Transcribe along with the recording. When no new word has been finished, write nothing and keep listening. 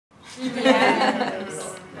Yes.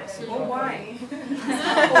 Or wine.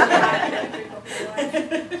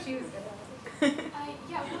 She was good.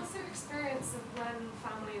 Yeah, what's your experience of when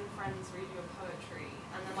family and friends read your poetry,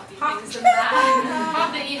 and there might be things in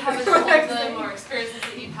that that you haven't told them, or experiences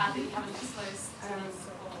that you've had that you haven't disclosed to them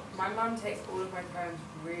before? My mum takes all of my poems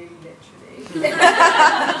really literally.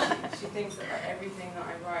 She thinks that like, everything that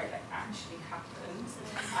I write like actually happened.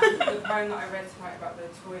 And the poem that I read tonight about the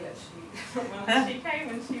toilet, when she came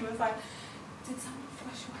and she was like, "Did someone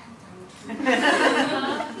flush your head down the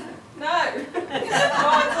toilet?" No,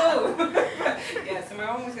 not at all. Yeah, so my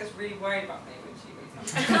mum always gets really worried about me when she reads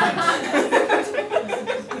them.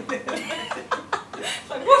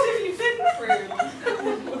 Like, what have you been through?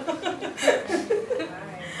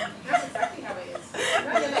 That's exactly how it is.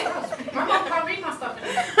 My mom can't read my stuff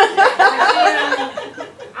anymore.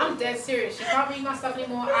 I'm dead serious. She can't read my stuff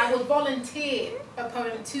anymore. I will volunteer a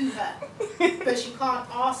poem to her, but she can't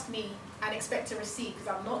ask me and expect to receive because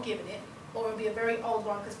I'm not giving it, or it'll be a very old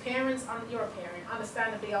one, because parents, you're a parent,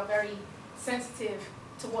 understandably are very sensitive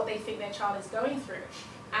to what they think their child is going through.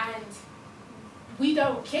 And we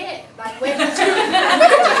don't care. Like, we're just in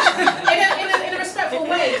a respectful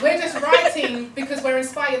way, we're just writing because we're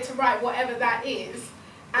inspired to write whatever that is.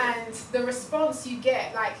 And the response you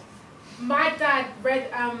get, like, my dad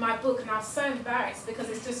read my book and I was so embarrassed because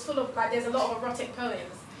it's just full of, like, there's a lot of erotic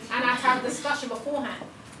poems. And I have a discussion beforehand.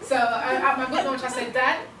 So at my book launch I said,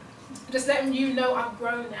 "Dad, just letting you know I'm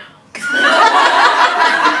grown now."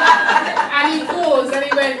 And he paused and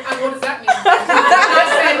he went, "And what does that mean?" I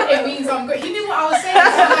said, "It means I'm grown." He knew what I was saying,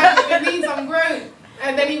 so I'm like, "It means I'm grown."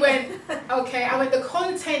 And then he went, "Okay." I went, "The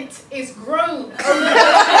content is grown." And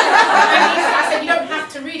I said, "You don't have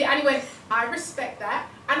to read it." And he went, "I respect that."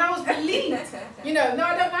 And I was relieved. You know, no,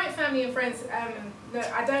 I don't like family and friends. No,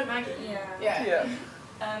 I don't like it. Yeah.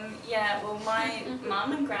 Yeah, well, my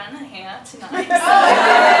mum and gran are here tonight. So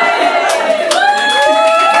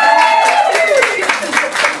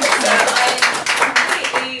I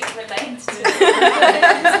completely relate to it.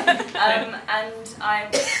 And I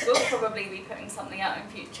will probably be putting something out in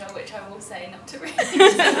future, which I will say not to read.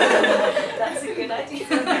 That's a good idea.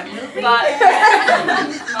 But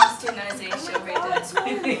Mum's too nosy, she'll read it.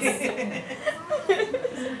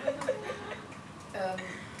 I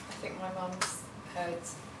think my mum's heard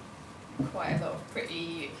quite a lot of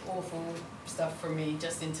pretty awful stuff from me,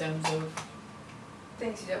 just in terms of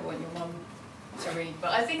things you don't want your mum to read.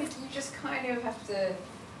 But I think you just kind of have to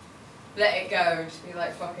let it go, just be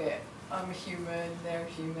like, fuck it, I'm a human, they're a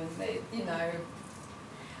human, they, you know,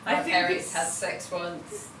 my parents had sex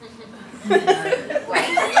once, you know,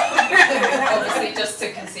 obviously just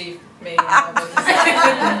to conceive me, and my brother's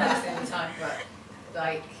at the same time, but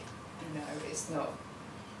like, you know, it's not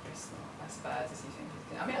as bad as you think it's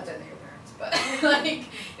going to. I mean, I don't know your parents, but like,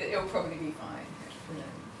 it'll probably be fine. You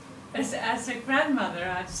know. As a grandmother,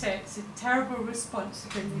 I'd say it's a terrible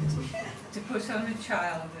responsibility to put on a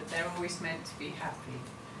child that they're always meant to be happy.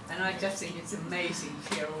 And I just think it's amazing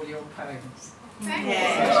to hear all your poems. Thank you.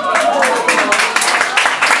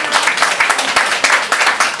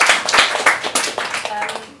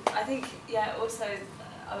 I think, yeah, also,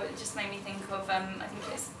 it just made me think of, I think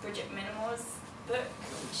it's Bridget Minimore's book.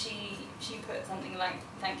 She put something like,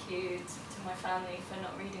 "Thank you to my family for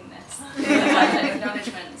not reading this." Like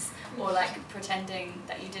acknowledgements, or like pretending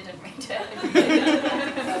that you didn't read it.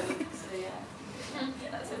 So yeah,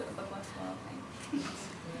 that's a worthwhile thing.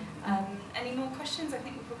 Any more questions? I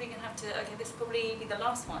think we're probably going to have to, okay, this will probably be the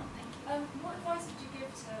last one. Thank you. What advice would you give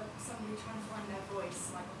to somebody trying to find their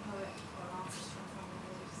voice, like a poet or an artist trying to find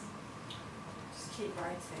their voice? Just keep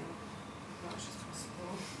writing as much as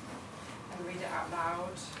possible and read it out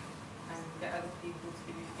loud and get other people to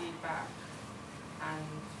give you feedback, and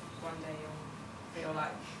one day you'll feel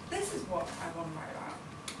like, this is what I want to write about.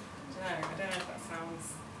 I don't know if that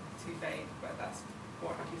sounds too vague, but that's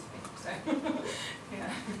what happens to me, so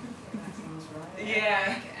yeah. That sounds right.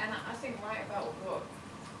 Yeah. And I think write about what,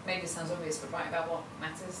 maybe it sounds obvious, but write about what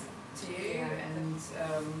matters to you, and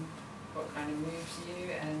what kind of moves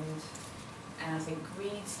you, and I think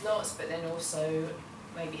read lots, but then also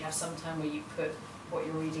maybe have some time where you put what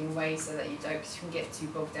you're reading away, so that you don't, cause you can get too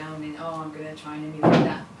bogged down in, oh, I'm going to try and emulate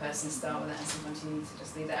that person's style, and sometimes you need to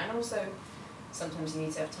just leave that. And also sometimes you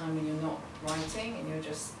need to have time when you're not writing and you're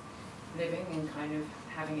just living and kind of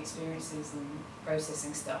having experiences and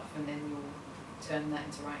processing stuff, and then you'll turn that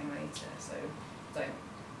into writing later. So don't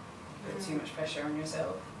put too much pressure on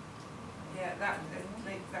yourself. Yeah, that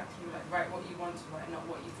exactly, like write what you want to write, not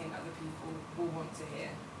what you think other people will want to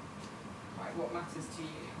hear. Write what matters to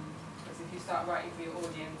you. Because if you start writing for your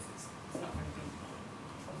audience, it's not going to be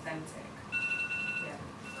authentic. Yeah.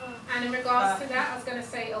 And And in regards to that, I was going to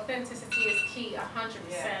say authenticity is key, 100%.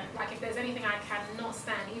 Yeah. Like if there's anything I cannot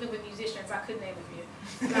stand, even with musicians, I could name a few.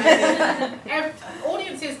 Like,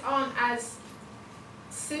 audiences aren't as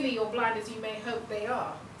silly or blind as you may hope they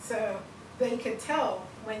are. So they can tell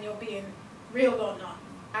when you're being real or not.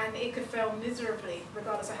 And it could fail miserably,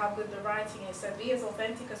 regardless of how good the writing is. So be as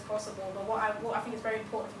authentic as possible. But what I think is very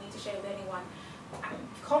important for me to share with anyone,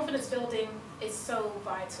 confidence building is so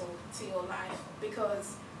vital to your life,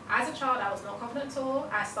 because as a child I was not confident at all.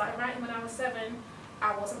 I started writing when I was 7.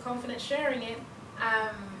 I wasn't confident sharing it.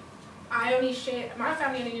 I only shared, my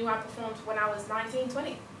family only knew I performed when I was 19,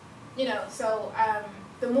 20. You know, so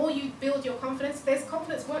the more you build your confidence, there's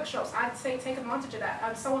confidence workshops. I'd say take advantage of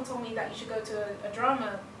that. Someone told me that you should go to a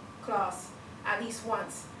drama class at least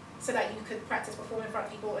once so that you could practice performing in front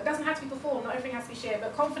of people. It doesn't have to be performed, not everything has to be shared,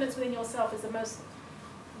 but confidence within yourself is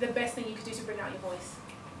the best thing you could do to bring out your voice.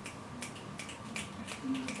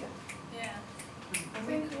 Yeah. I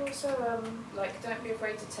think also, like, don't be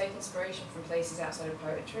afraid to take inspiration from places outside of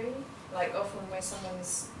poetry. Like, often where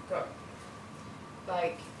someone's got,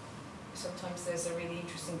 like, sometimes there's a really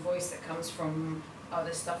interesting voice that comes from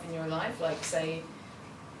other stuff in your life. Like, say,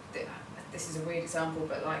 this is a weird example,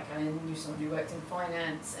 but like I knew someone who worked in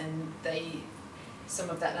finance, and some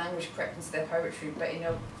of that language crept into their poetry, but you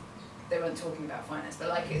know, they weren't talking about finance, but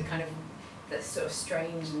like it's kind of that sort of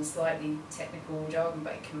strange and slightly technical jargon,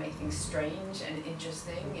 but it can make things strange and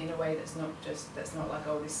interesting in a way that's not like,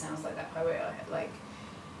 oh, this sounds like that poet. Like,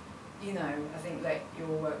 you know, I think let your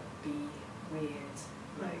work be weird,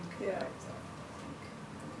 like Yeah. I think,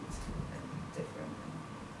 and different.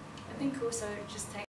 I think also just take